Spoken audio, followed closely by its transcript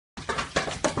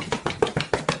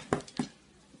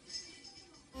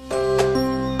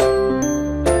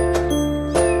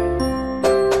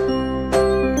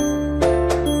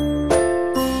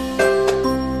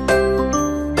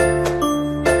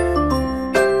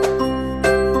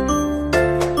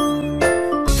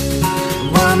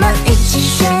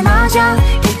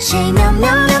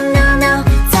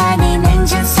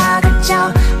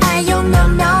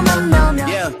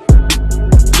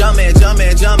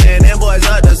jumping, them boys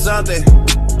up to something.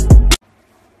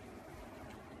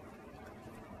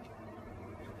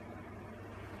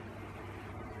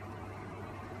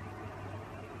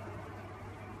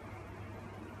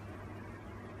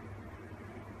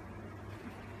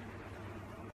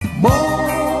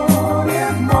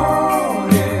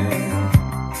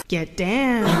 Get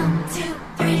down. 1, 2,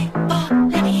 3, 4.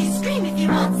 Let me hear you scream if you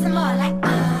want some more. Like,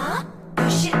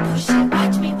 push it,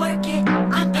 watch me work it.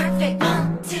 I'm perfect.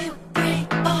 1, 2, 3,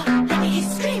 4. Let me hear you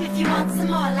scream if you want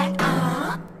some more. Like,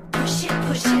 push it,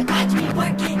 watch me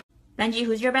work it. Benji,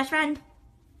 who's your best friend?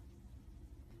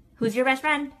 Who's your best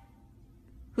friend?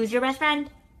 Who's your best friend?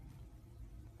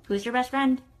 Who's your best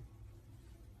friend?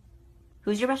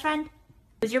 Who's your best friend?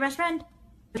 Who's your best friend?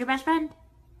 Who's your best friend?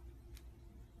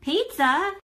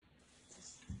 Pizza?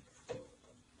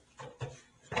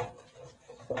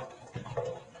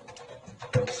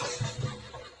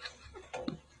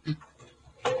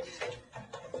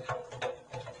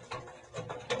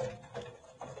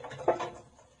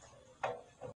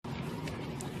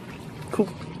 Cool.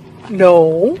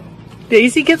 No.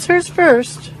 Daisy gets hers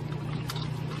first.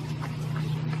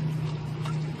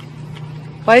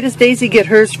 Why does Daisy get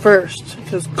hers first?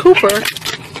 Because Cooper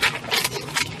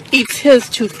eats his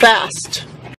too fast.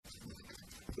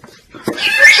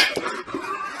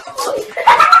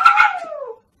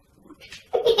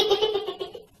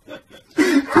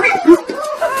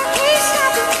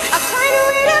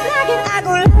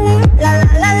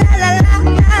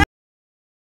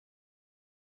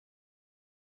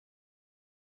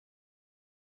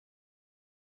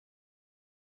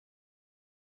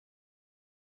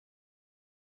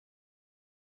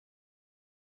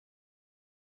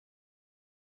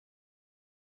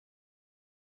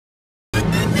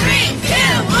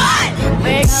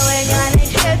 We're going on a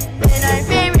trip in our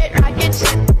favorite rocket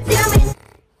ship.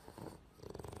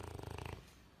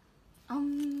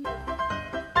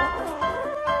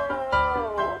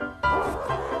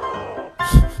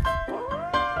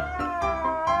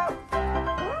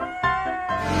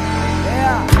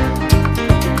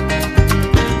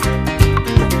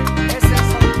 Ese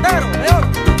soltero de oro,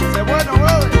 ese bueno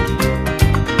brother.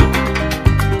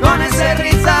 Con ese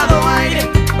rizado aire,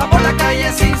 va por la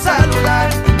calle sin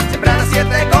saludar. Siempre a las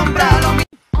 7 compra lo mismo.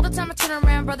 All the time I turn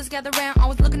around, brothers gather round,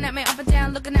 always looking at me up and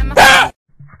down, looking at my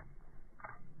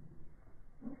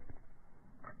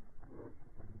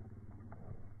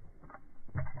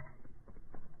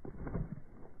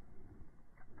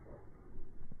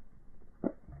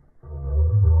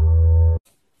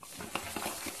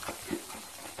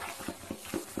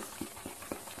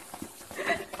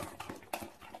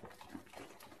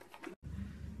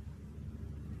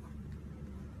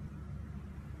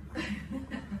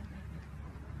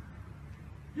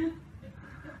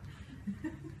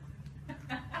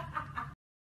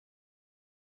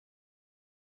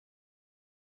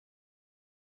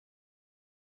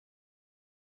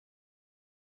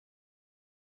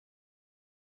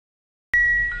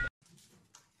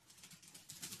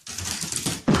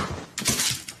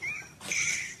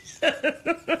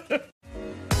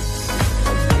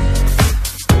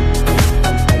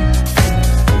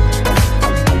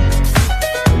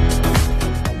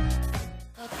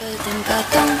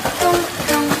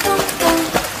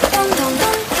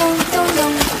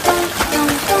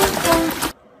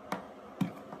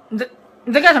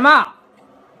你在干什么？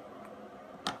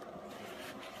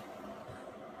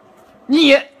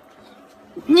你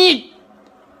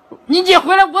姐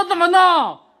回来我怎么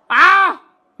弄啊？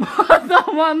我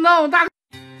怎么弄？大。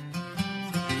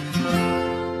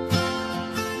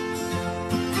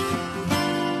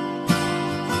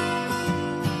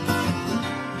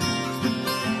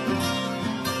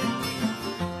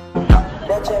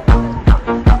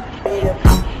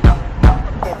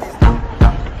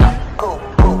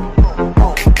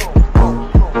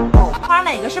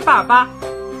哪个是宝宝？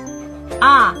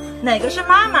啊，哪个是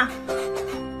妈妈？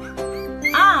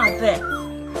啊，对，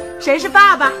谁是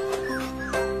爸爸？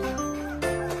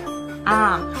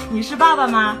啊，你是爸爸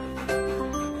吗？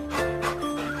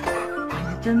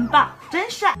真棒，真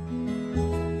帅。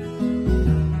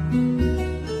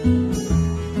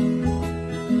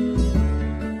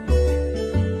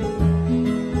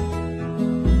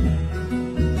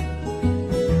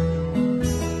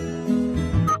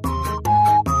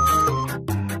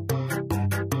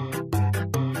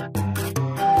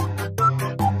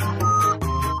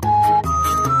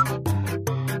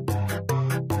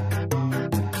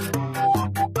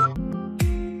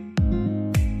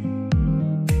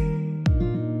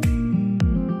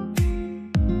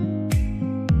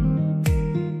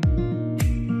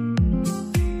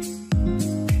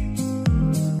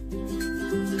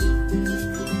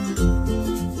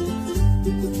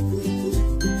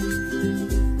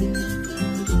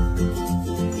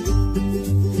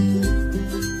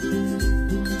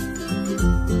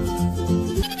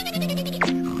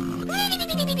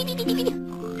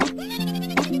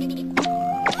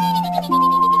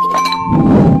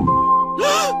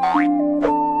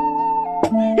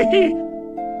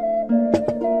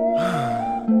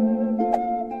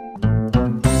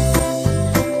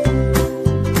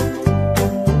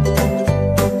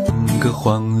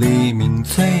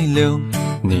6，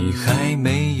你还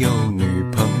没有女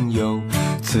朋友，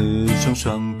雌雄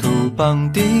双兔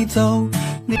傍地走。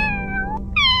你